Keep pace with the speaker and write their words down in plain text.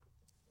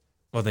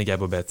Wat denk jij,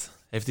 Babette?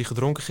 Heeft hij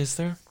gedronken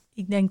gisteren?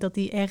 Ik denk dat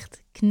hij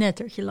echt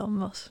knettertje lam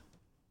was.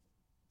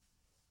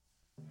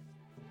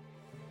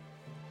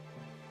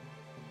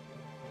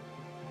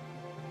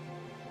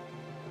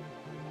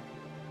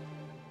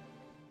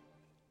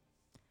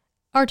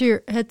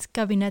 Arthur, het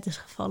kabinet is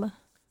gevallen.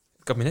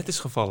 Het kabinet is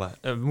gevallen.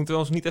 We moeten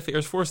ons niet even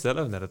eerst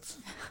voorstellen?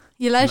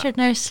 Je luistert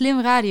naar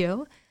Slim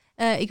Radio.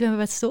 Ik ben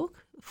Babette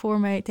Stok. Voor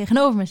mij,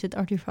 tegenover me zit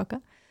Arthur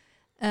Vakke.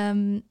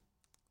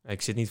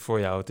 Ik zit niet voor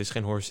jou. Het is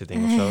geen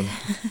hoorzitting of zo.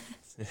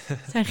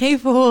 Het zijn geen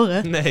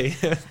verhoren. Nee.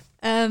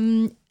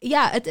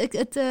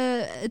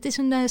 Het is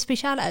een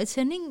speciale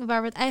uitzending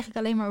waar we het eigenlijk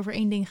alleen maar over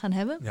één ding gaan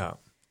hebben. Ja.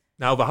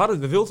 Nou, we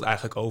wilden het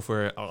eigenlijk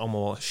over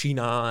allemaal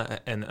China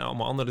en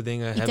allemaal andere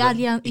dingen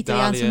hebben.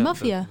 Italiaanse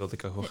maffia. Daar wilde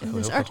ik ook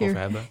heel graag over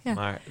hebben. Ja.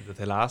 Maar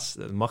dat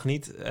mag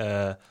niet.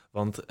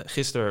 Want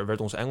gisteren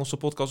werd onze Engelse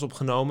podcast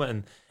opgenomen.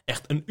 En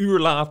echt een uur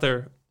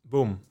later,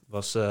 boom,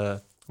 was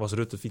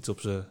Rutte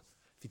fietste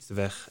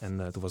weg.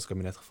 En toen was het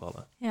kabinet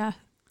gevallen. Ja.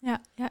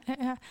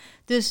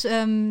 Dus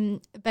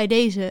bij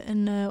deze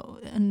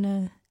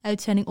een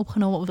uitzending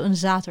opgenomen op een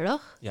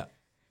zaterdag. Ja.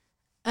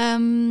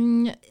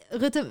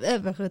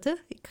 Rutte,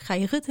 ik ga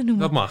je Rutte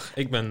noemen. Dat mag.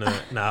 Ik ben,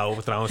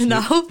 trouwens,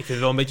 Nou. ik vind het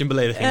wel een beetje een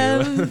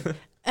belediging.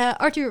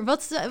 Arthur,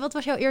 wat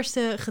was jouw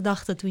eerste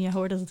gedachte toen je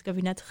hoorde dat het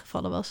kabinet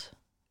gevallen was?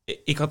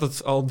 Ik had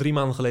het al 3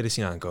 maanden geleden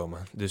zien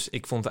aankomen. Dus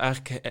ik vond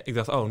eigenlijk, ik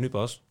dacht, nu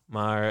pas.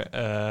 Maar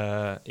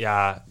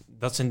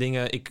dat zijn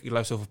dingen, ik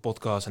luister over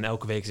podcasts en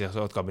elke week zeggen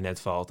ze, het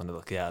kabinet valt. En dan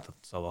dacht ik, dat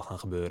zal wel gaan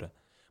gebeuren.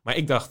 Maar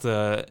ik dacht,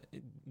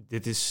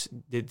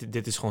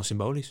 dit is gewoon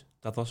symbolisch.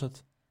 Dat was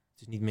het.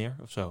 Het is niet meer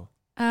of zo.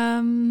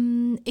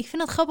 Ik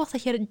vind het grappig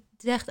dat je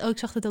zegt, ik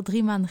zag het al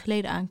 3 maanden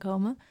geleden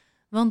aankomen.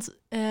 Want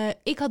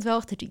ik had wel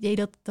echt het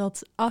idee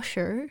dat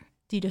Asscher,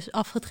 die dus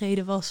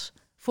afgetreden was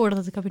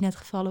voordat het kabinet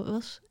gevallen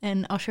was.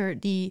 En Asscher,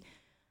 die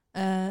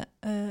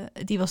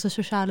was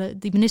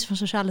die minister van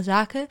Sociale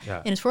Zaken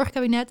in het vorige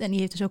kabinet. En die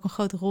heeft dus ook een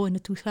grote rol in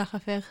de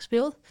toeslagenaffaire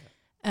gespeeld.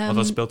 Want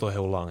dat speelt al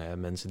heel lang. Hè?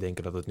 Mensen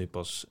denken dat het nu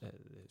pas...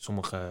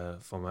 Sommige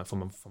van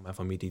mijn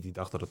familie die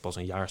dachten dat het pas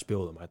een jaar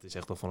speelde. Maar het is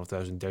echt al vanaf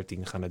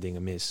 2013 gaan er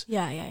dingen mis.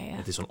 Ja.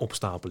 Het is een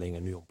opstapeling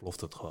en nu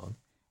ontploft het gewoon.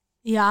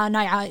 Ja,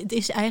 het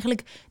is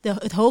eigenlijk...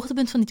 Het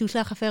hoogtepunt van die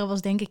toeslagenaffaire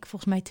was denk ik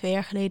volgens mij 2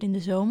 jaar geleden in de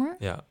zomer.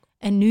 Ja.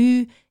 En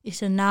nu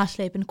is er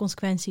nasleep en de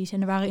consequenties.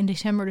 En er waren in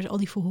december dus al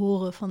die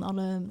verhoren van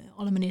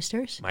alle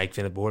ministers. Maar ik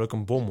vind het behoorlijk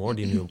een bom hoor,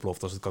 die nu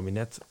ontploft als het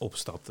kabinet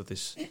opstapt. Dat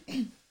is...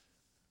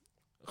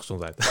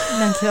 Gezondheid.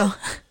 Dankjewel.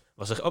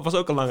 Was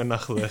ook een lange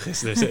nacht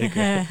gisteren,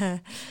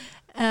 zeker.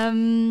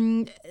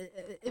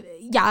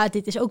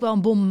 Dit is ook wel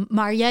een bom.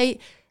 Maar jij,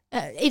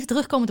 even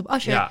terugkomend op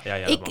Asscher. Ja,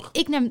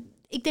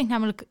 ik denk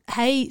namelijk,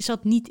 hij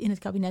zat niet in het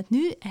kabinet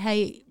nu.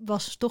 Hij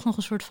was toch nog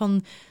een soort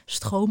van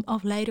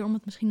stroomafleider, om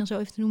het misschien dan zo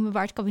even te noemen,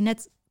 waar het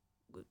kabinet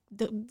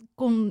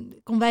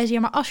kon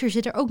wijzen, maar Asscher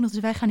zit er ook nog, dus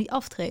wij gaan niet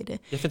aftreden.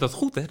 Jij vindt dat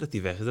goed, hè, dat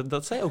hij weg is?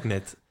 Dat zei ook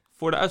net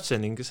voor de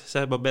uitzending. Dus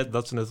zei Babette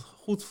dat ze het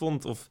goed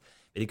vond, of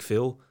weet ik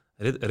veel...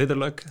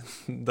 Ridderlijk.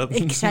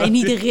 Ik zei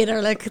niet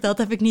ridderlijk, dat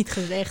heb ik niet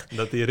gezegd.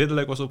 Dat hij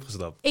ridderlijk was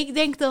opgestapt. Ik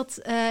denk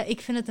dat,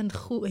 ik vind het een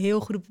heel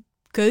goede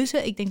keuze.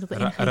 Ik denk dat de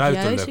enige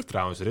ruiterlijk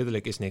trouwens.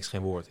 Ridderlijk is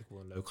geen woord. Ik wil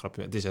een leuk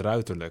grapje. Het is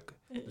ruiterlijk.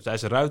 Dus hij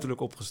is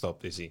ruiterlijk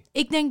opgestapt, is hij.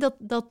 Ik denk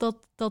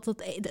dat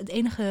het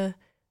enige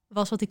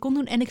was wat hij kon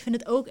doen. En ik vind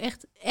het ook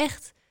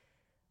echt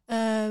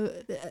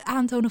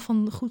aantonen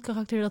van goed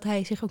karakter dat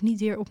hij zich ook niet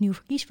weer opnieuw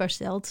verkiesbaar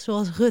stelt.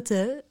 Zoals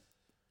Rutte,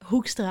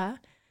 Hoekstra...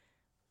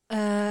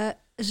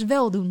 is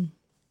wel doen.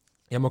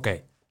 Ja, maar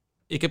oké.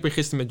 Ik heb er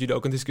gisteren met jullie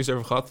ook een discussie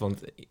over gehad.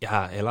 Want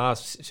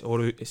helaas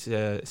zien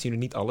jullie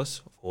niet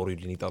alles. Of horen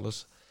jullie niet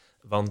alles.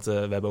 Want we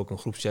hebben ook een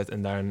groepschat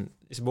en daar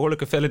is een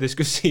behoorlijke felle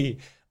discussie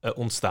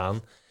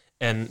ontstaan.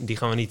 En die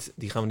gaan we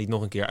niet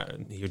nog een keer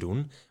hier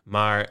doen.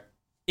 Maar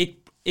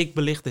ik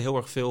belichtte heel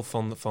erg veel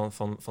van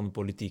de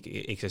politiek.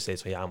 Ik zei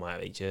steeds van maar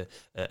weet je,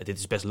 dit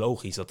is best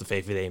logisch dat de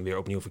VVD hem weer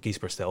opnieuw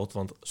verkiesbaar stelt.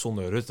 Want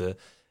zonder Rutte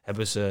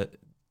hebben ze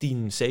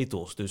 10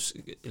 zetels. Dus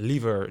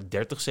liever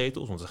 30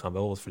 zetels, want ze gaan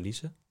wel wat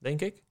verliezen,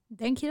 denk ik.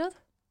 Denk je dat?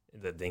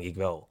 Dat denk ik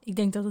wel. Ik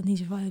denk dat het niet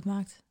zoveel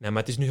uitmaakt. Nee,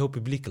 maar het is nu heel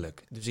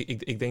publiekelijk. Dus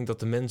ik denk dat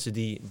de mensen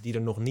die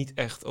er nog niet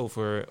echt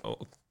over...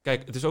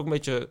 Kijk, het is ook een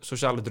beetje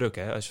sociale druk,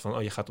 hè? Als je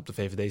van, je gaat op de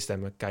VVD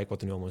stemmen, kijk wat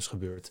er nu allemaal is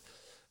gebeurd.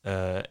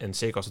 En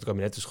zeker als het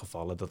kabinet is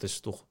gevallen, dat is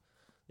toch...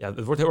 Ja,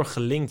 het wordt heel erg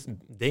gelinkt,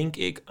 denk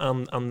ik,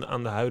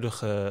 aan de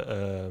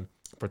huidige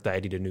partij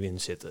die er nu in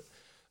zitten.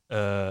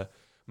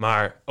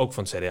 Maar ook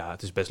van het CDA,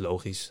 het is best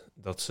logisch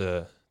dat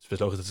ze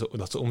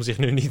om zich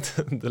nu niet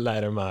de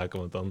leider maken.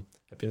 Want dan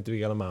heb je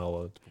natuurlijk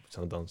helemaal de poepjes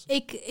aan het dansen.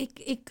 Je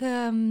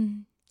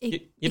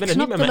bent het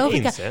niet met mij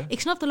eens, hè? Ik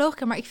snap de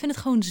logica, maar ik vind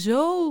het gewoon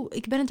zo...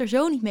 Ik ben het er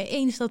zo niet mee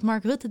eens dat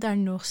Mark Rutte daar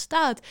nu nog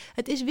staat.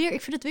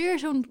 Ik vind het weer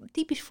zo'n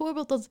typisch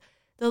voorbeeld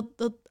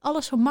dat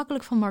alles zo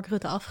makkelijk van Mark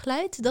Rutte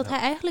afglijdt. Dat hij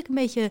eigenlijk een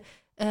beetje...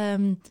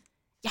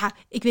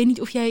 ik weet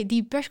niet of jij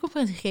die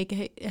persconferentie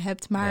gekeken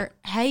hebt, maar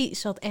hij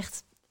zat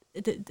echt...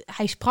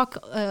 Hij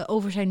sprak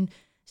over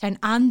zijn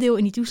aandeel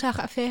in die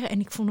toeslagenaffaire en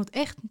ik vond het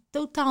echt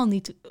totaal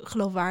niet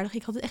geloofwaardig.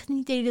 Ik had echt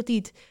niet idee dat hij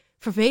het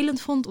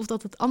vervelend vond of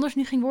dat het anders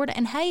nu ging worden.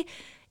 En hij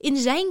in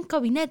zijn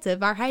kabinetten,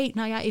 waar hij,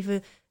 nou ja,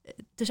 even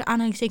tussen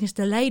aanhalingstekens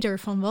de leider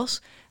van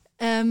was,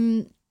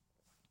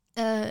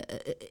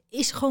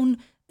 is gewoon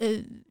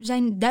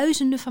zijn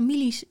duizenden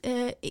families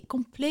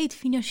compleet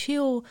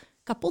financieel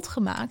kapot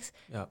gemaakt.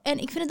 Ja. En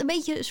ik vind het een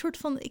beetje een soort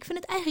van, ik vind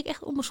het eigenlijk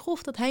echt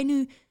onbeschoft dat hij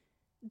nu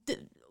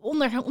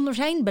onder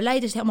zijn beleid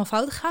is het helemaal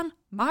fout gegaan,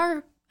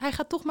 maar hij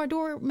gaat toch maar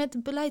door met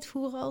het beleid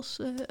voeren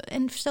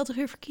en stelt zich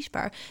weer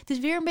verkiesbaar. Het is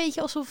weer een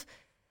beetje alsof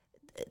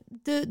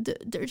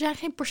er zijn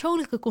geen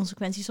persoonlijke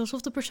consequenties.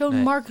 Alsof de persoon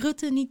Mark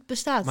Rutte niet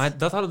bestaat. Maar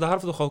daar hadden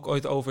we toch ook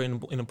ooit over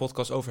in een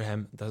podcast over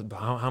hem. Daar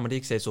hamerde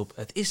ik steeds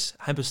op.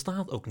 Hij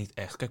bestaat ook niet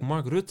echt. Kijk,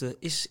 Mark Rutte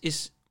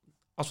is...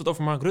 Als we het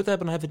over Mark Rutte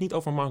hebben, dan hebben we het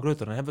niet over Mark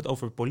Rutte. Dan hebben we het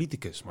over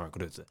politicus Mark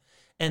Rutte.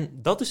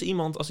 En dat is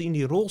iemand, als hij in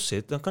die rol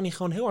zit, dan kan hij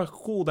gewoon heel erg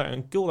cool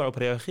daarop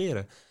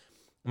reageren.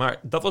 Maar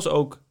dat was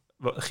ook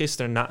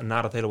gisteren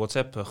na dat hele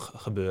WhatsApp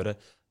gebeuren,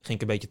 ging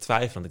ik een beetje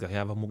twijfelen. Ik dacht,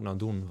 ja, wat moet ik nou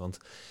doen? Want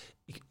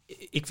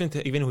ik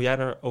weet niet hoe jij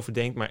daarover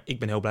denkt, maar ik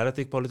ben heel blij dat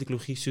ik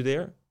politicologie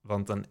studeer.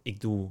 Want dan,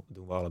 doen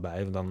we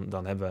allebei.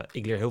 Dan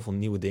ik leer heel veel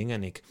nieuwe dingen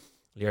en ik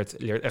leer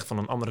het echt van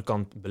een andere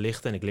kant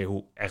belichten. En ik leer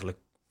hoe eigenlijk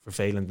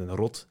vervelend en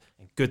rot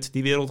en kut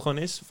die wereld gewoon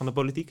is van de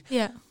politiek.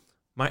 Ja.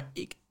 Maar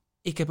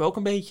ik heb ook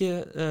een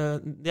beetje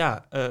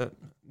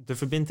de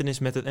verbintenis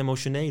met het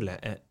emotionele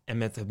en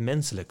met het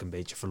menselijk een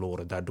beetje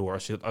verloren daardoor,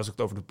 als ik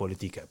het over de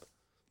politiek heb.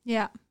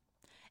 Ja.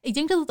 Ik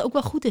denk dat het ook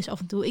wel goed is af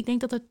en toe. Ik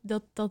denk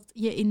dat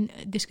je in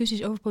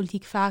discussies over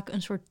politiek vaak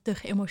een soort te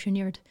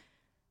geëmotioneerd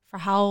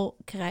verhaal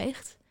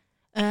krijgt.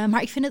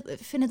 Maar ik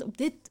vind het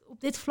op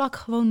dit vlak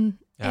gewoon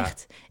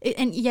echt...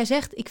 En jij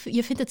zegt,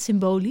 je vindt het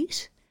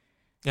symbolisch.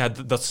 Ja,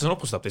 dat ze zijn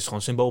opgestapt is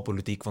gewoon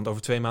symboolpolitiek, want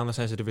over 2 maanden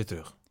zijn ze er weer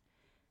terug.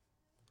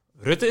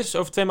 Rutte is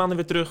over 2 maanden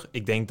weer terug.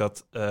 Ik denk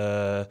dat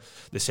de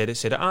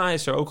CDA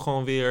is er ook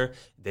gewoon weer.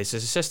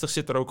 D66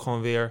 zit er ook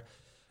gewoon weer.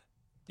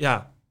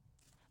 Ja.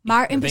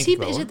 Maar in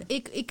principe is het...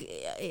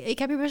 Ik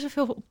heb hier best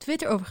wel veel op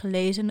Twitter over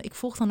gelezen. Ik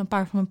volg dan een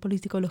paar van mijn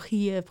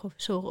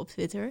politicologie-professoren op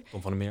Twitter.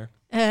 Tom van der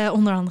Meer.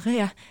 Onder andere,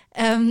 ja.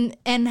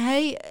 En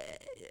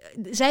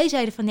zij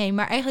zeiden van nee,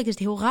 maar eigenlijk is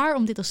het heel raar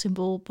om dit als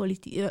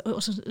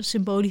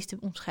symbolisch te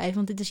omschrijven.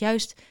 Want dit is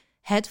juist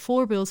het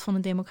voorbeeld van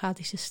een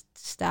democratische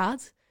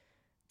staat.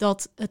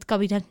 Dat het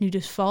kabinet nu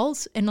dus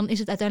valt. En dan is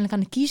het uiteindelijk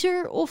aan de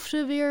kiezer of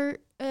ze weer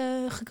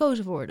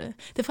gekozen worden.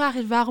 De vraag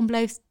is, waarom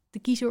blijft de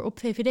kiezer op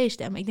VVD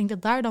stemmen? Ik denk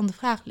dat daar dan de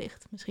vraag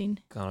ligt, misschien.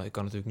 Ik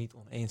kan natuurlijk niet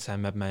oneens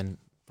zijn met mijn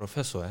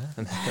professor,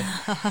 hè?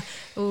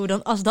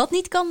 Dan, als dat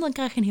niet kan, dan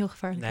krijg je een heel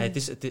gevaarlijk. Nee,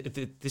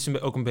 het is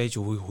ook een beetje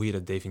hoe je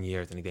dat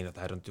definieert. En ik denk dat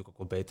hij dat natuurlijk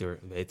ook wel beter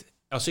weet.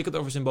 Als ik het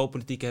over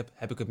symboolpolitiek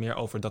heb ik het meer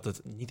over dat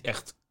het niet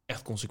echt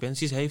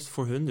consequenties heeft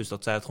voor hun. Dus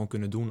dat zij het gewoon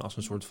kunnen doen als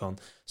een soort van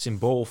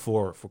symbool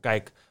voor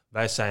kijk,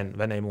 wij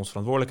nemen onze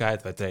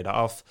verantwoordelijkheid, wij treden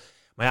af.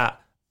 Maar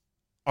ja,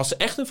 als ze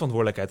echt hun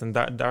verantwoordelijkheid, en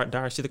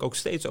daar zit ik ook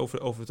steeds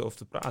over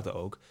te praten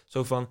ook.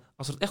 Zo van,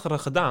 als ze het echt hadden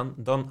gedaan,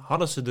 dan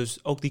hadden ze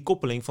dus ook die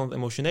koppeling van het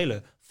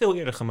emotionele veel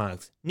eerder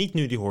gemaakt. Niet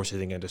nu die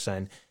hoorzittingen er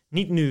zijn.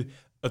 Niet nu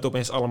het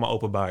opeens allemaal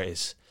openbaar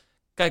is.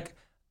 Kijk,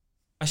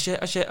 als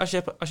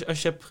je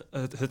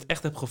het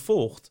echt hebt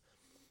gevolgd,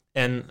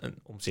 en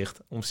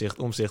Omtzigt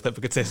heb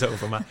ik het steeds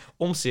over, maar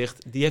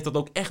Omtzigt, die heeft dat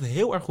ook echt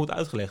heel erg goed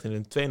uitgelegd in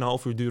een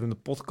 2,5 uur durende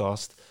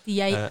podcast. Die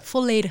jij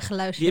volledig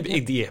geluisterd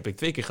hebt. Die heb ik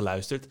 2 keer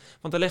geluisterd,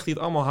 want daar legt hij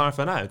het allemaal haar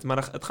van uit.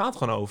 Maar het gaat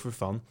gewoon over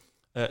van,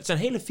 het zijn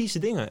hele vieze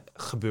dingen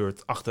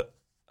gebeurd,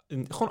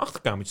 gewoon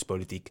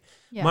achterkamertjespolitiek.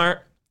 Ja.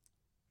 Maar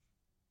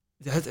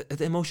het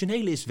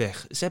emotionele is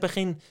weg. Ze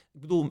hebben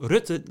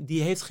Rutte,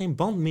 die heeft geen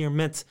band meer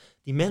met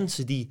die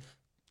mensen die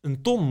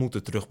een ton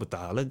moeten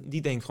terugbetalen.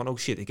 Die denkt gewoon, oh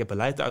shit, ik heb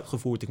beleid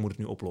uitgevoerd, ik moet het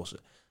nu oplossen.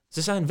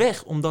 Ze zijn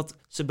weg omdat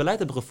ze beleid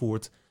hebben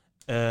gevoerd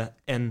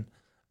en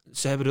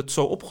ze hebben het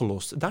zo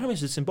opgelost. Daarom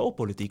is het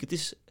symboolpolitiek. Het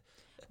is...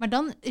 Maar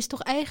dan is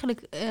toch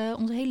eigenlijk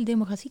onze hele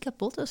democratie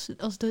kapot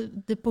als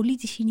de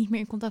politici niet meer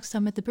in contact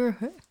staan met de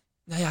burger?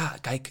 Nou ja,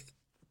 kijk,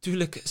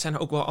 tuurlijk zijn er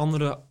ook wel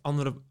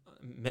andere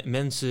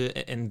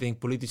mensen en denk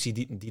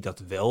politici die dat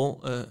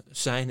wel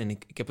zijn. En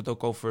ik heb het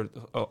ook over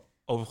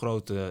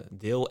grote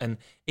deel. En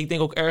ik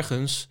denk ook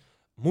ergens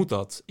moet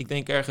dat. Ik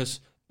denk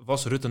ergens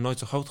was Rutte nooit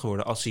zo groot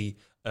geworden als hij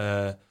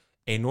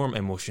enorm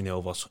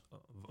emotioneel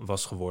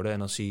was geworden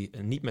en als hij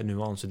niet met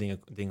nuance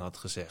dingen had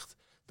gezegd.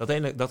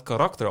 Dat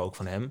karakter ook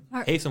van hem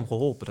heeft hem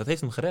geholpen. Dat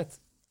heeft hem gered.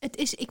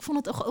 Ik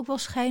vond het toch ook wel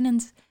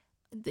schijnend.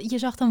 Je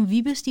zag dan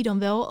Wiebes die dan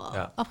wel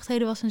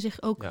afgetreden was en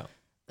zich ook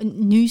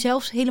nu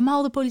zelfs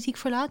helemaal de politiek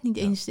verlaat. Niet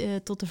eens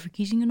tot de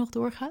verkiezingen nog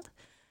doorgaat.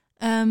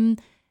 En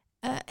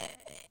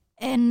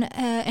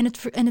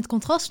het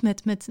contrast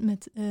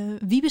met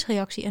Wiebes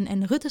reactie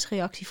en Rutte's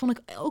reactie vond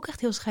ik ook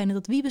echt heel schijnend.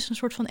 Dat Wiebes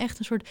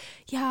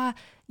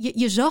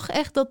je zag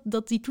echt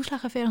dat die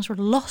toeslagenaffaire een soort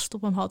last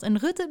op hem had. En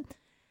Rutte,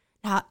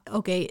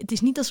 het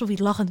is niet alsof hij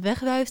het lachend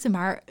wegwuifde,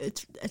 maar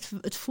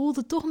het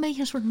voelde toch een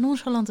beetje een soort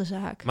nonchalante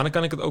zaak. Maar dan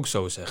kan ik het ook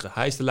zo zeggen.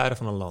 Hij is de leider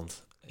van een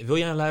land. wil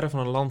jij een leider van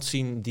een land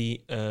zien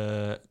die...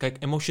 kijk,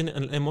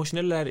 een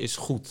emotionele leider is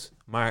goed.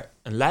 Maar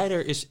een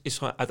leider is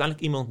gewoon uiteindelijk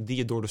iemand die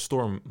je door de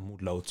storm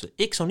moet loodsen.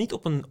 Ik zou niet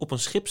op een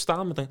schip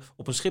staan,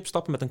 op een schip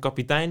stappen met een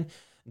kapitein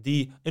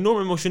die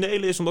enorm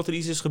emotioneel is omdat er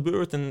iets is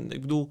gebeurd. En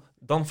ik bedoel,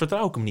 dan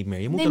vertrouw ik hem niet meer.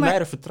 Je moet een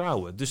leider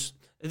vertrouwen. Dus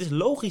het is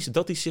logisch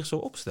dat hij zich zo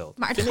opstelt.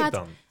 Maar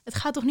het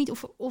gaat toch niet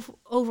over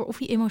of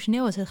hij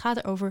emotioneel is. Het gaat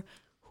erover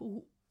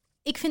hoe...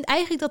 Ik vind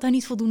eigenlijk dat hij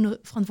niet voldoende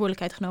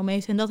verantwoordelijkheid genomen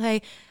heeft. En dat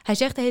hij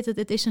zegt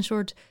het is een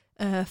soort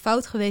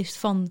fout geweest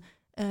van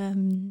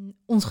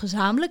ons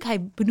gezamenlijk.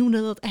 Hij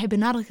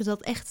benadrukte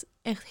dat echt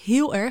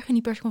heel erg in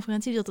die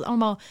persconferentie. Dat het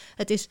allemaal,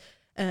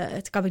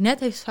 het kabinet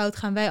heeft fout,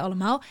 gaan wij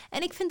allemaal.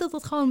 En ik vind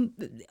dat gewoon...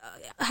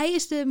 hij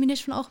is de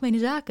minister van Algemene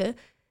Zaken.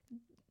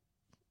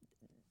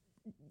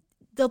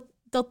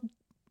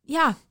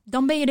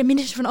 Dan ben je de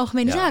minister van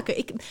Algemene Zaken.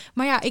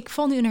 Ik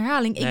val nu in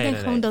herhaling. Ik denk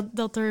gewoon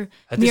dat er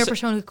meer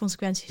persoonlijke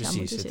consequenties aan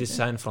moeten zitten. Het is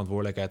zijn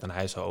verantwoordelijkheid en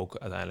hij zou ook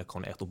uiteindelijk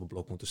gewoon echt op het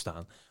blok moeten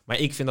staan. Maar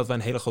ik vind dat wij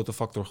een hele grote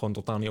factor gewoon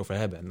totaal niet over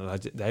hebben. En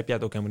daar heb jij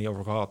het ook helemaal niet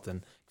over gehad. En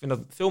ik vind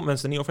dat veel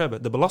mensen er niet over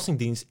hebben. De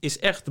Belastingdienst is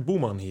echt de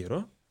boeman hier,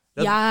 hoor.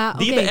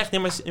 Die hebben echt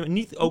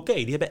niet oké.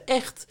 Die hebben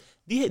echt...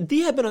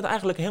 Die hebben het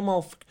eigenlijk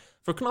helemaal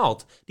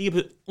verknald. Die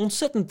hebben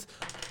ontzettend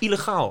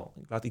illegaal...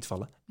 Ik laat iets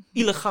vallen.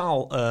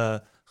 Illegaal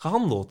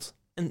gehandeld.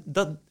 En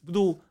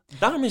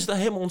daarom is het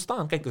helemaal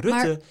ontstaan. Kijk,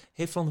 Rutte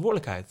heeft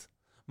verantwoordelijkheid.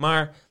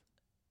 Maar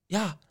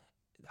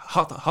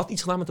had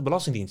iets gedaan met de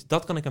Belastingdienst.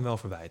 Dat kan ik hem wel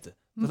verwijten.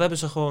 Dat hebben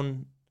ze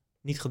gewoon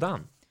niet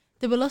gedaan.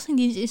 De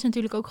Belastingdienst is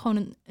natuurlijk ook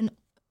gewoon een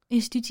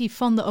institutie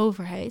van de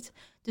overheid.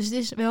 Dus het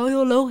is wel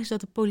heel logisch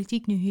dat de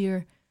politiek nu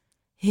hier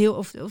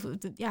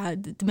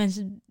de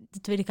mensen,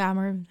 de Tweede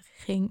Kamer,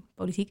 geen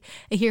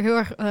politiek, hier heel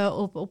erg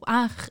op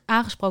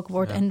aangesproken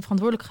wordt en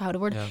verantwoordelijk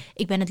gehouden wordt. Ja.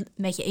 Ik ben het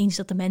met je eens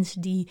dat de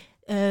mensen die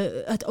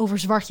het over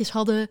zwartjes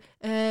hadden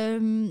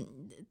en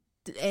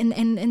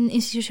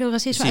institutioneel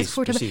racisme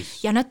uitgevoerd hebben.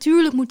 Ja,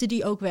 natuurlijk moeten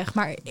die ook weg.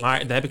 Maar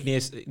daar heb ik niet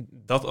eens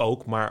dat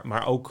ook,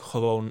 maar ook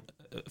gewoon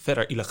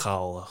verder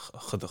illegaal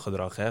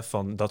gedrag. Hè?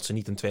 Van dat ze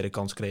niet een tweede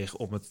kans kregen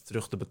om het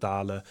terug te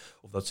betalen.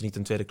 Of dat ze niet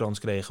een tweede kans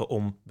kregen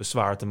om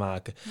bezwaar te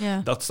maken.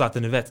 Ja. Dat staat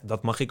in de wet.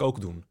 Dat mag ik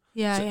ook doen.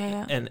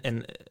 Ja.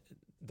 En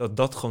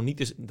dat gewoon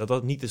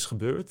niet is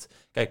gebeurd.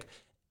 Kijk,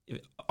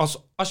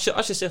 als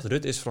je zegt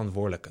Rutte is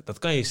verantwoordelijk, dat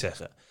kan je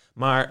zeggen.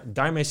 Maar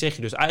daarmee zeg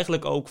je dus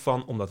eigenlijk ook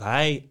van, omdat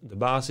hij de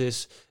baas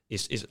is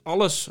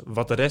alles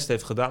wat de rest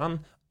heeft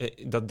gedaan,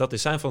 dat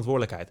is zijn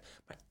verantwoordelijkheid.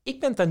 Maar ik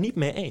ben het daar niet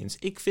mee eens.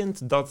 Ik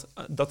vind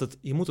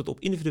je moet het op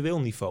individueel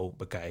niveau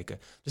bekijken.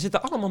 Er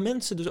zitten allemaal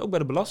mensen, dus ook bij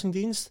de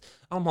Belastingdienst,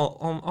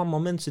 allemaal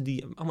mensen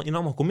die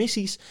allemaal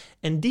commissies,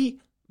 en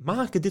die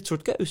maken dit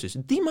soort keuzes.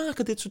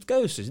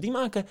 Die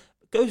maken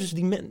keuzes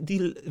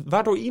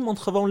waardoor iemand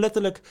gewoon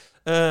letterlijk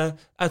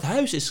uit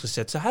huis is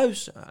gezet.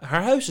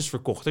 Haar huis is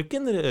verkocht. Haar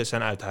kinderen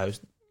zijn uit huis.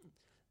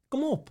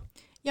 Kom op.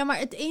 Ja, maar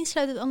het een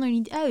sluit het ander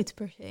niet uit,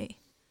 per se.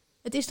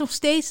 Het is nog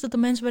steeds dat de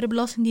mensen bij de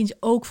Belastingdienst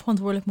ook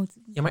verantwoordelijk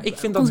moeten... Ja, maar ik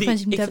vind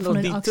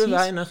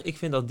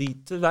dat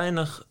die te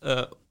weinig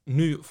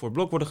nu voor het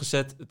blok worden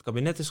gezet. Het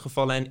kabinet is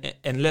gevallen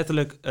en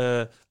letterlijk...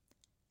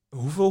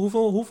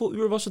 Hoeveel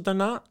uur was het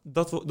daarna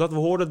dat we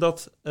hoorden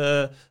dat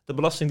de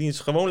Belastingdienst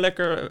gewoon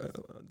lekker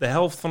de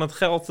helft van het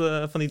geld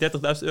van die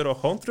 €30.000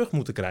 gewoon terug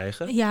moeten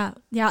krijgen?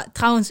 Ja,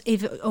 trouwens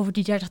even over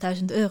die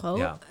 €30.000.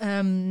 Ja.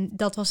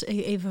 Dat was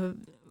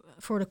even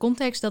voor de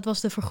context. Dat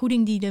was de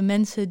vergoeding die de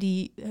mensen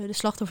die de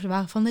slachtoffers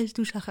waren van deze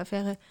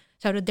toeslagenaffaire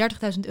zouden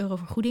 €30.000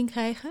 vergoeding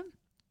krijgen.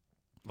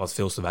 Wat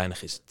veel te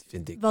weinig is,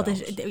 vind ik. Want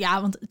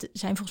het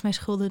zijn volgens mij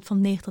schulden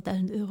van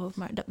 €90.000.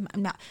 Maar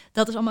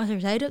dat is allemaal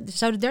terzijde. Ze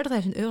zouden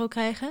 €30.000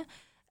 krijgen.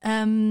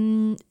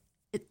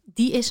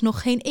 Die is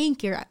nog geen één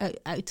keer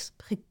het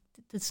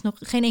is nog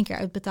geen één keer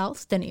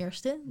uitbetaald, ten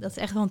eerste. Dat is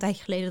echt wel een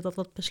tijdje geleden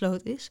dat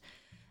besloten is.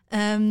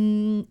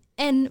 En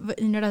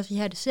inderdaad, wat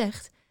jij dus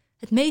zegt,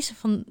 het meeste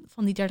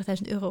van die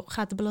 €30.000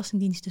 gaat de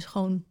Belastingdienst dus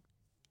gewoon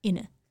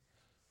innen.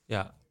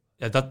 Ja,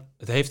 het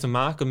heeft te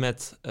maken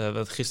met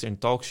wat gisteren in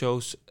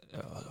talkshows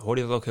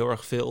hoorde je dat ook heel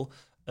erg veel.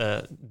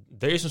 Er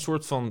is een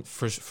soort van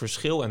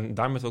verschil en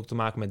daarmee heeft het ook te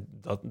maken met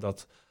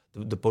dat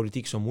de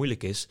politiek zo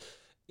moeilijk is.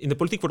 In de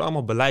politiek wordt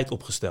allemaal beleid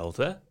opgesteld.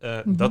 Hè?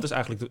 Dat is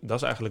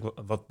eigenlijk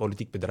wat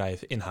politiek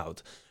bedrijven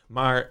inhoudt.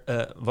 Maar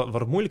wat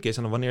het moeilijk is,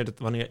 en wanneer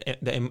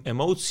de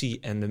emotie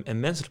en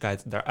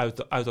menselijkheid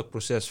daaruit uit dat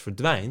proces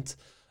verdwijnt,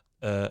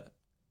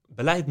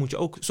 beleid moet je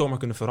ook zomaar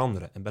kunnen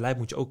veranderen. En beleid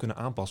moet je ook kunnen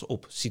aanpassen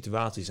op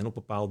situaties en op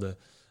bepaalde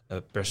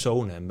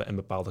personen en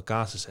bepaalde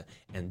casussen.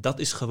 En dat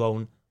is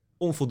gewoon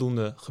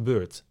onvoldoende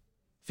gebeurd,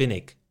 vind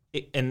ik.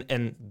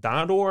 En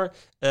daardoor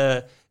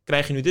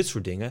krijg je nu dit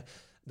soort dingen.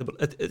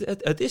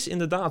 Het is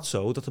inderdaad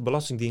zo dat de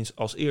Belastingdienst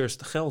als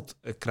eerst geld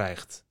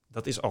krijgt.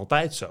 Dat is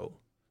altijd zo.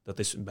 Dat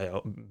is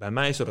bij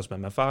mij zo, dat is bij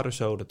mijn vader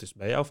zo, dat is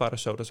bij jouw vader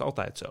zo, dat is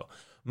altijd zo.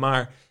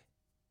 Maar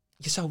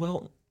je zou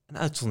wel een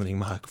uitzondering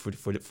maken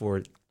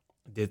voor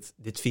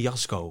dit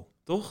fiasco,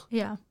 toch?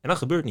 Ja. En dat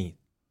gebeurt niet.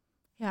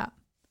 Ja,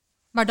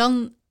 maar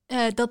dan,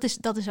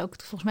 dat is ook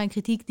volgens mij een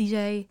kritiek die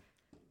zij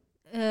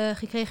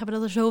gekregen hebben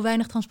dat er zo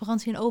weinig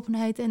transparantie en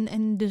openheid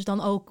en dus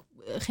dan ook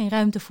geen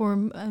ruimte voor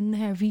een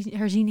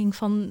herziening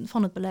van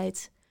het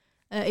beleid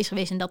is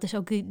geweest. En dat is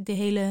ook het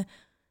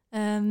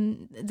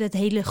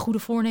hele goede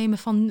voornemen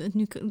van het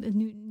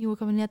nieuwe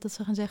kabinet, dat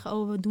ze gaan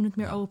zeggen, we doen het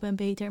meer open en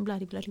beter en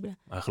bladibladibla.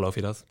 Maar geloof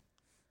je dat?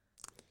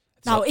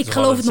 Ik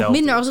geloof het nog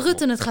minder als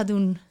Rutte het gaat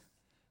doen.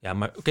 Ja,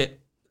 maar oké,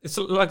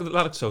 laat ik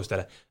het zo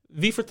stellen.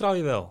 Wie vertrouw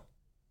je wel?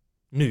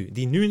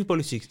 Die nu in de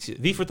politiek zit,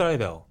 wie vertrouw je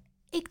wel?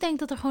 Ik denk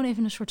dat er gewoon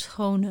even een soort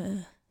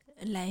schone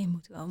lijn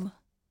moet komen.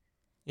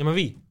 Ja, maar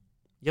wie?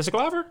 Jesse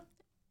Klaver?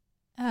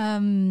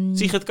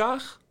 Sigrid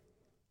Kaag?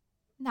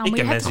 Nou, ik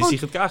ken mensen die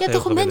Sigrid Kaag je hebt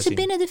heel toch mensen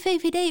willen binnen de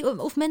VVD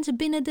of mensen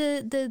binnen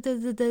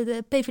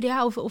de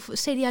PvdA of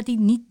CDA die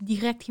niet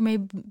direct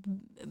hiermee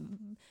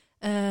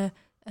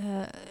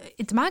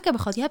in te maken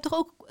hebben gehad. Je hebt toch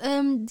ook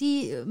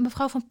die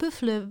mevrouw van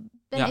Puffelen.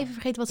 Even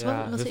vergeten wat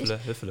ze is.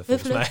 Huffelen,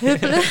 volgens mij.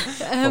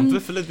 Van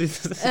Puffelen,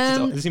 dit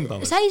is iemand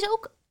anders. Zij is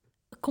ook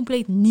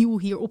compleet nieuw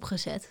hier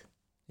opgezet.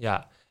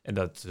 Ja, en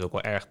dat is ook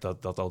wel erg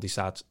dat al die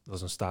dat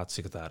is een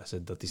staatssecretaris,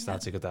 dat die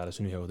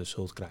staatssecretarissen nu heel de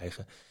schuld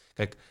krijgen.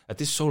 Kijk,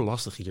 het is zo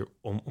lastig hier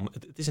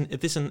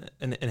het is een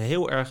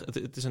heel erg,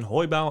 het is een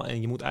hooibaal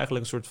en je moet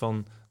eigenlijk een soort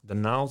van de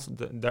naald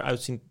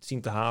eruit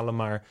zien te halen,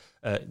 maar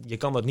je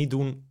kan dat niet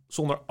doen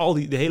zonder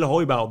de hele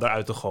hooibaal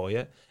eruit te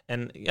gooien.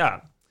 En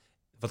ja,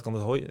 wat kan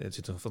het hooi? Het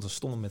zit wat een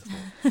stomme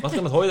metafoor. Wat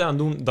kan het hooi aan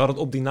doen dat het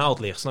op die naald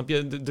ligt? Snap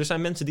je? Er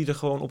zijn mensen die er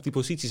gewoon op die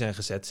positie zijn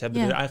gezet. Ze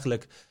hebben er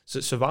eigenlijk,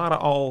 ze waren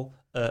al,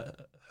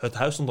 het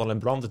huis stond al in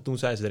brand en toen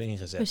zijn ze erin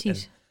gezet.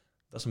 Precies. En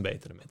dat is een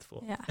betere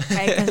metafoor. Ja,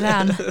 kijk eens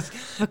aan.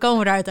 We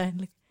komen er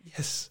uiteindelijk.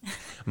 Yes.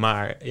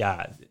 Maar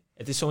ja,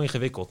 het is zo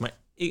ingewikkeld. Maar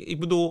ik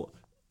bedoel,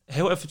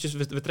 heel eventjes,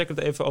 we trekken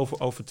het even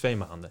over 2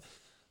 maanden.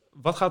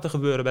 Wat gaat er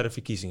gebeuren bij de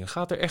verkiezingen?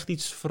 Gaat er echt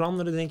iets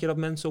veranderen? Denk je dat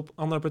mensen op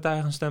andere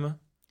partijen gaan stemmen?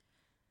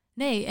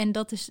 Nee,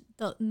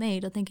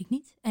 dat denk ik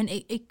niet. En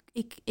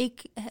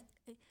ik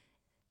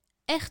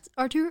echt,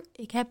 Arthur,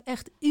 ik heb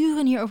echt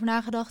uren hierover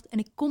nagedacht en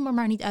ik kom er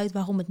maar niet uit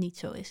waarom het niet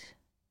zo is.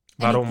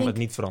 Waarom het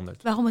niet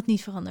verandert? Waarom het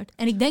niet verandert.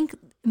 En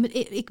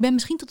ik ben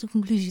misschien tot de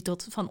conclusie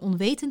van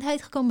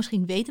onwetendheid gekomen.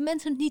 Misschien weten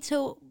mensen het niet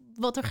zo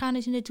wat er gaande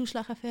is in de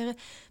toeslagenaffaire.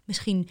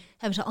 Misschien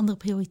hebben ze andere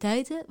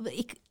prioriteiten.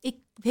 Ik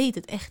weet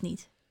het echt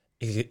niet.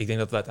 Ik denk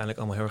dat we uiteindelijk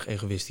allemaal heel erg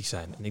egoïstisch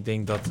zijn. En ik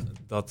denk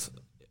dat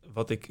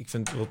wat ik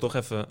vind, wil toch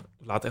even,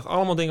 laat echt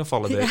allemaal dingen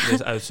vallen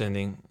deze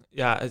uitzending.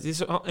 Ja, het is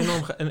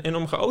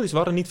enorm chaotisch. We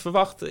hadden niet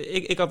verwacht.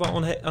 Ik had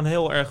al een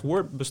heel erg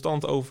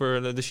woordbestand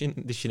over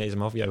de Chinese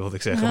maffia, wilde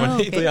ik zeggen. Maar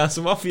de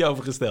Italiaanse maffia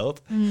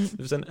overgesteld. Dus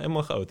we zijn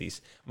helemaal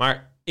chaotisch.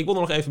 Maar ik wilde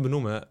nog even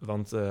benoemen,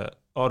 want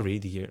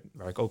Audrey,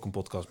 waar ik ook een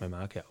podcast mee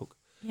maak, jij ook.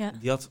 Ja.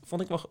 Die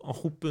vond ik nog een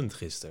goed punt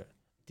gisteren.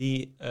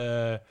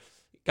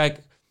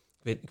 Kijk,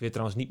 ik weet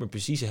trouwens niet meer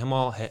precies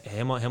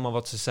helemaal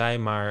wat ze zei,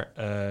 maar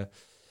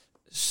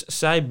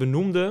zij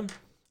benoemde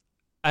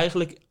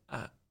eigenlijk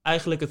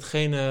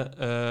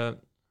hetgene.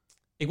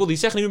 Ik wilde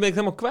iets zeggen, nu ben ik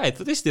het helemaal kwijt.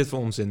 Wat is dit voor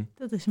onzin?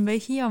 Dat is een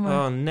beetje jammer.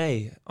 Oh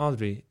nee,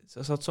 Audrey, ze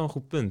had zo'n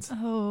goed punt.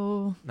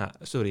 Oh. Nou,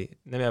 sorry,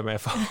 neem jij maar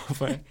even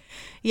over.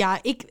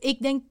 Ja, ik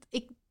denk,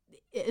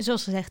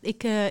 zoals gezegd,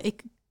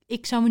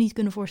 ik zou me niet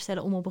kunnen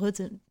voorstellen om op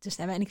Rutte te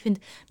stemmen. En ik vind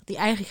dat hij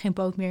eigenlijk geen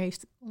poot meer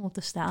heeft om op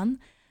te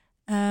staan.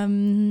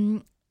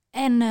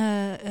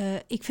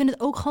 Ik vind het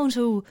ook gewoon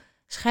zo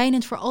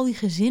schijnend voor al die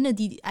gezinnen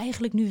die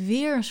eigenlijk nu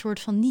weer een soort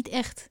van niet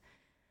echt.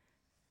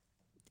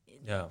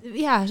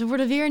 Ja, ze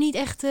worden weer niet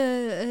echt.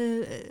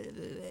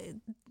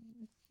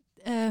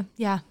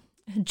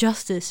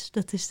 Justice,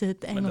 dat is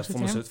het Engelse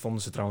term. Dat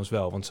vonden ze trouwens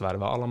wel, want ze waren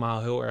wel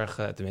allemaal heel erg.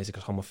 Tenminste, ik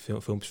zag allemaal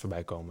filmpjes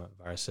voorbij komen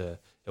waar ze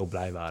heel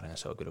blij waren en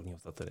zo. Ik weet ook niet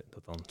of dat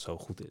dan zo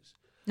goed is.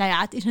 Nou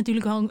ja, het is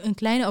natuurlijk wel een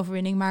kleine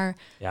overwinning, maar.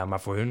 Ja,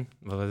 maar voor hun,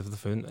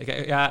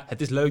 ja,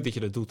 het is leuk dat je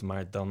dat doet,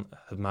 maar dan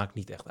het maakt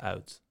niet echt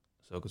uit.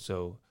 Zou ik het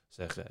zo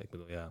zeggen? Ik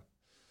bedoel, ja.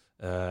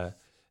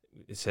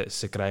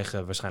 Ze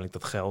krijgen waarschijnlijk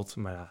dat geld,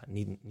 maar ja,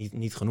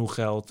 niet genoeg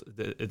geld.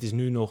 Het is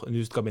nu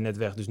is het kabinet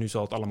weg, dus nu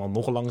zal het allemaal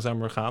nog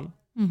langzamer gaan.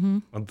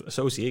 Mm-hmm. Want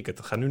zo zie ik het.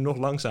 Het gaat nu nog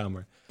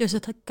langzamer. Dus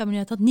het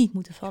kabinet had niet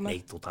moeten vallen?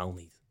 Nee, totaal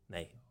niet.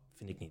 Nee,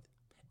 vind ik niet.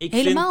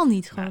 Helemaal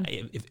niet gewoon?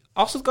 Nou,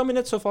 als het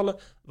kabinet zou vallen,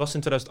 was het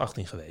in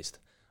 2018 geweest.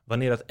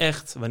 Wanneer het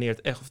echt,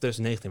 of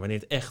 2019, wanneer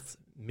het echt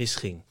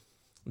misging.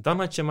 Dan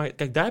had je maar,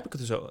 kijk, daar heb ik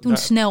het zo. Toen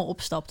snel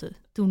opstapte.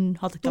 Toen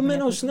had ik. Toen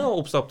men snel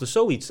opstapte,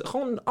 zoiets.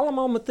 Gewoon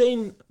allemaal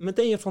meteen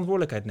je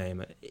verantwoordelijkheid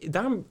nemen.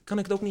 Daarom kan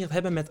ik het ook niet echt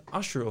hebben met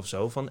Asscher of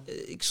zo. Van,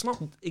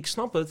 ik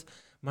snap het,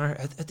 maar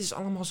het is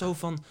allemaal zo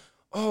van.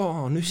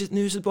 Oh,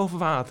 nu is het boven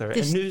water. Het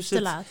is en nu is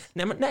te laat.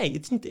 Nee,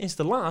 het is niet eens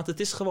te laat. Het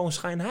is gewoon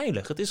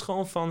schijnheilig. Het is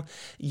gewoon van,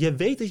 je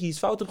weet dat je iets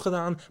fout hebt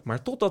gedaan,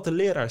 maar totdat de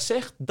leraar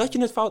zegt dat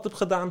je het fout hebt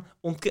gedaan,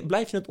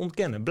 blijf je het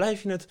ontkennen.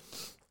 Blijf je het,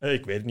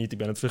 ik weet het niet, ik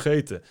ben het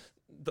vergeten.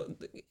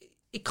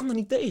 Ik kan er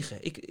niet tegen.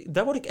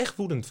 Daar word ik echt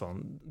woedend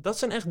van. Dat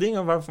zijn echt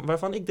dingen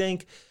waarvan ik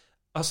denk,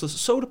 als er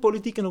zo de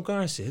politiek in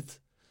elkaar zit,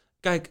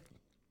 kijk,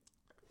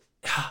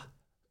 ja,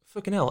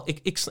 fucking hell.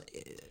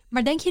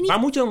 Maar denk je niet? Waar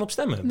moet je dan op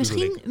stemmen?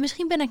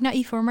 Misschien ben ik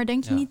naïef hoor, maar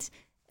denk je niet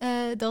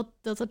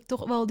dat er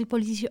toch wel die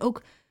politici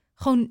ook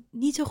gewoon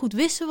niet zo goed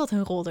wisten wat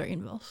hun rol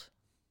erin was.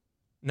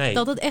 Nee.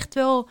 Dat het echt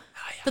wel,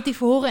 dat die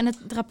verhoren en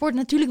het rapport,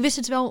 natuurlijk wist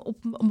het wel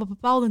op een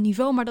bepaald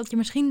niveau, maar dat je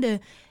misschien de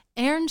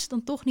ernst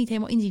dan toch niet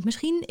helemaal inziet.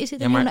 Misschien is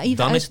het een heel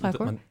naïeve uitspraak,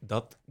 hoor.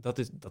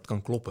 Dat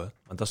kan kloppen,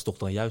 maar dat is toch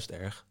dan juist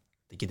erg.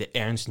 Dat je de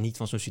ernst niet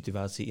van zo'n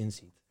situatie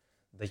inziet.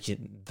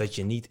 Dat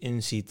je niet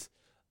inziet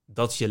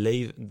dat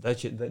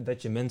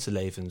je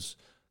mensenlevens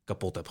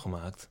kapot hebt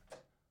gemaakt.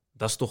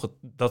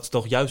 Dat is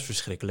toch juist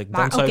verschrikkelijk.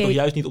 Maar, dan zou je toch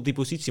juist niet op die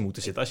positie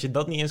moeten zitten, als je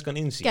dat niet eens kan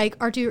inzien. Kijk,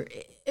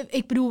 Arthur,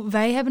 ik bedoel,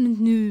 wij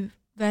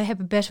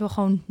hebben best wel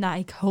gewoon,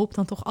 ik hoop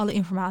dan toch alle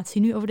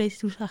informatie nu over deze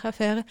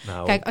toeslagenaffaire.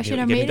 Nou, kijk, als je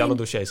daar ik heb niet alle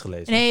dossiers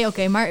gelezen. Nee,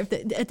 oké, maar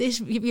het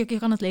is, je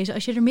kan het lezen.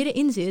 Als je er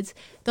middenin zit,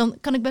 dan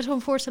kan ik best wel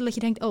voorstellen dat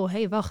je denkt, oh,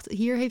 hé, wacht,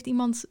 hier heeft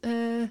iemand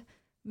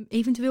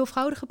eventueel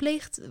fraude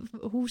gepleegd.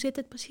 Hoe zit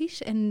het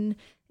precies? En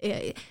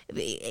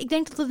ik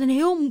denk dat het een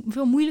heel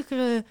veel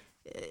moeilijkere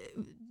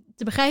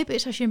te begrijpen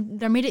is als je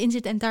daar middenin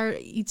zit en daar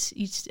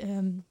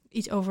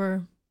iets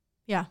over,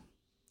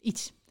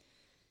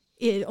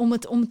 om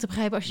het te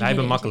begrijpen als je. Wij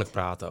hebben makkelijk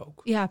praten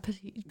ook. Ja,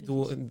 precies.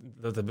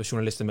 Dat hebben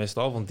journalisten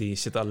meestal, want die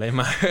zitten alleen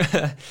maar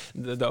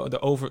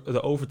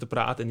erover te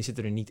praten en die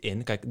zitten er niet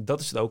in. Kijk, dat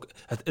is het ook.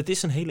 Het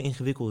is een hele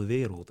ingewikkelde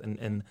wereld.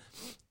 En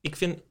ik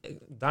vind,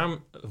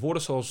 daarom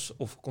woorden zoals,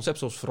 of concepten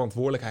zoals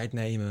verantwoordelijkheid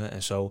nemen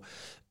en zo,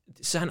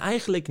 zijn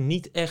eigenlijk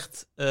niet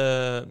echt.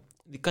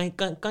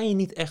 Kan je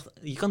niet echt.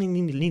 Je kan die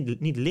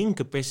niet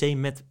linken per se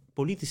met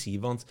politici,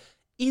 want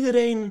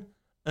iedereen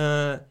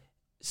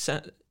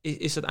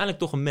is uiteindelijk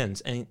toch een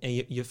mens. En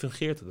je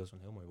fungeert, dat is een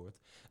heel mooi woord,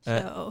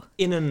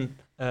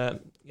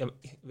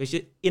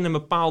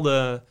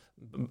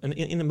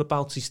 in een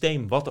bepaald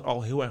systeem wat er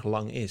al heel erg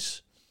lang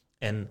is.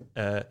 En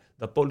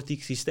dat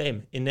politieke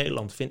systeem in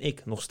Nederland, vind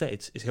ik nog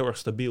steeds, is heel erg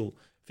stabiel.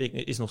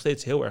 Is nog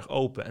steeds heel erg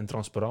open en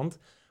transparant.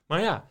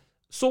 Maar ja,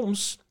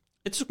 soms,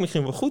 het is ook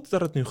misschien wel goed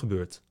dat het nu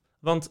gebeurt.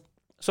 Want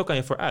zo kan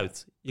je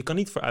vooruit. Je kan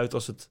niet vooruit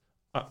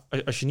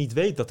als je niet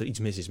weet dat er iets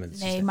mis is met het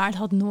systeem. Nee, maar het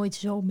had nooit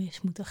zo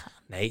mis moeten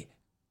gaan. Nee,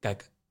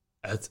 kijk,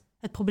 het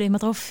probleem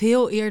had al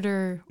veel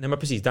eerder. Nee, maar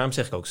precies, daarom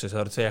zeg ik ook, ze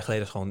zouden 2 jaar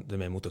geleden gewoon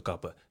ermee moeten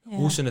kappen. Ja.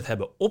 Hoe ze het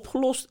hebben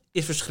opgelost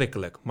is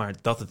verschrikkelijk. Maar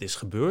dat het is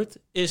gebeurd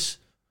is.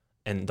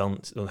 En dan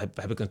heb ik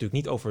het natuurlijk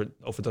niet over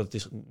dat het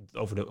is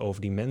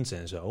over die mensen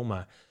en zo.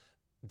 Maar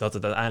dat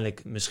het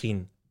uiteindelijk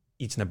misschien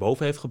iets naar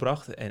boven heeft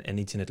gebracht en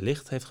iets in het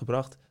licht heeft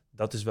gebracht,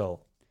 dat is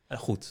wel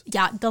goed.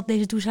 Ja, dat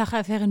deze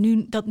toeslagenaffaire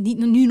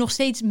nu nog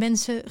steeds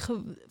mensen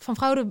van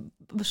fraude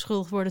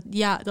beschuldigd worden.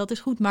 Ja, dat is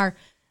goed, maar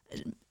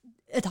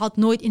het had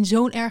nooit in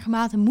zo'n erge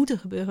mate moeten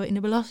gebeuren in de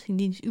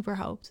Belastingdienst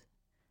überhaupt.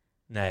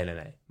 Nee.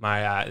 Maar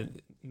ja,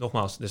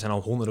 nogmaals, er zijn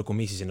al honderden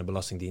commissies in de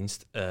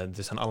Belastingdienst. Er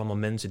zijn allemaal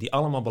mensen die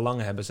allemaal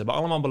belangen hebben. Ze hebben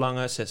allemaal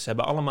belangen. Ze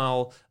hebben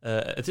allemaal.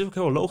 Het is ook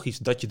heel logisch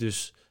dat je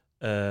dus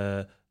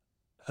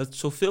het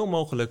zoveel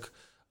mogelijk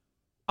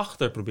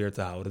achter probeert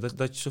te houden.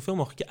 Dat je zoveel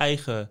mogelijk je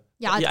eigen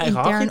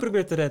hachje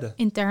probeert te redden.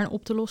 Intern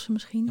op te lossen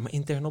misschien. Ja, maar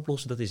intern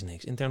oplossen, dat is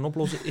niks. Intern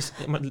oplossen is...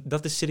 maar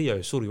dat is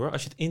serieus, sorry hoor.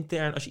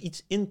 Als je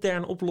iets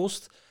intern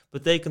oplost,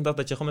 betekent dat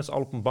je gewoon met z'n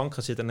allen op een bank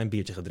gaat zitten en een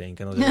biertje gaat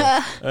drinken. En dan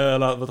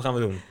zeggen wat gaan we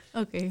doen?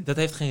 Okay. Dat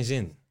heeft geen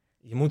zin.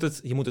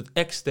 Je moet het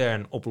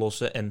extern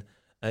oplossen. En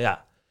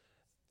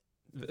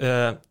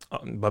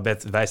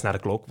Babette wijst naar de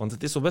klok, want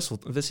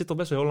we zitten al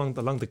best wel heel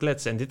lang te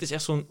kletsen. En dit is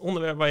echt zo'n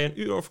onderwerp waar je een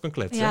uur over kan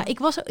kletsen. Ja, ik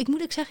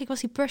moet ook zeggen, ik was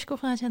die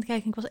persconferentie aan het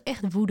kijken en ik was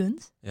echt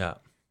woedend.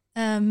 Ja.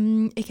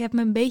 Ik heb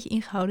me een beetje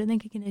ingehouden,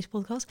 denk ik, in deze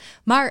podcast.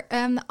 Maar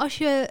als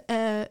je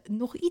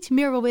nog iets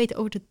meer wil weten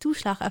over de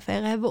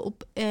toeslagenaffaire, hebben we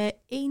op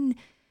 1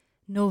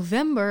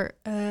 november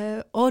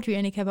Audrey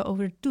en ik hebben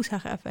over de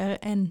toeslagenaffaire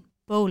en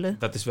Polen.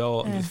 Dat is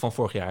wel van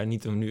vorig jaar,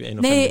 niet nu 1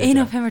 november. Nee, 1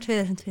 november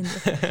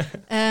 2020.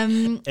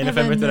 1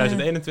 november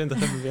 2021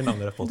 hebben we weer een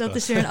andere podcast. Dat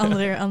is weer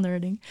een ander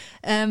ding.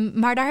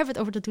 Maar daar hebben we het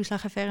over de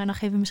toeslagenaffaire en dan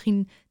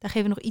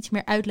geven we nog iets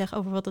meer uitleg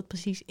over wat dat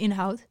precies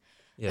inhoudt.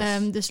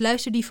 Yes. Dus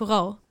luister die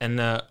vooral.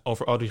 En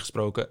over Audrey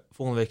gesproken,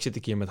 volgende week zit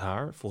ik hier met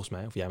haar, volgens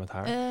mij, of jij met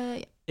haar. Ja.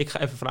 Ik ga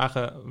even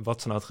vragen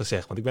wat ze nou had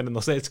gezegd, want ik ben het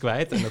nog steeds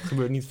kwijt en dat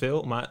gebeurt niet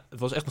veel, maar het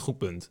was echt een goed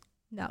punt.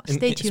 Nou,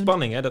 stay tuned.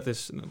 Spanning, hè? Dat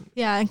is...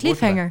 Ja, een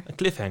cliffhanger. Een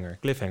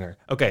cliffhanger.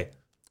 Oké,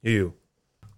 joejoe.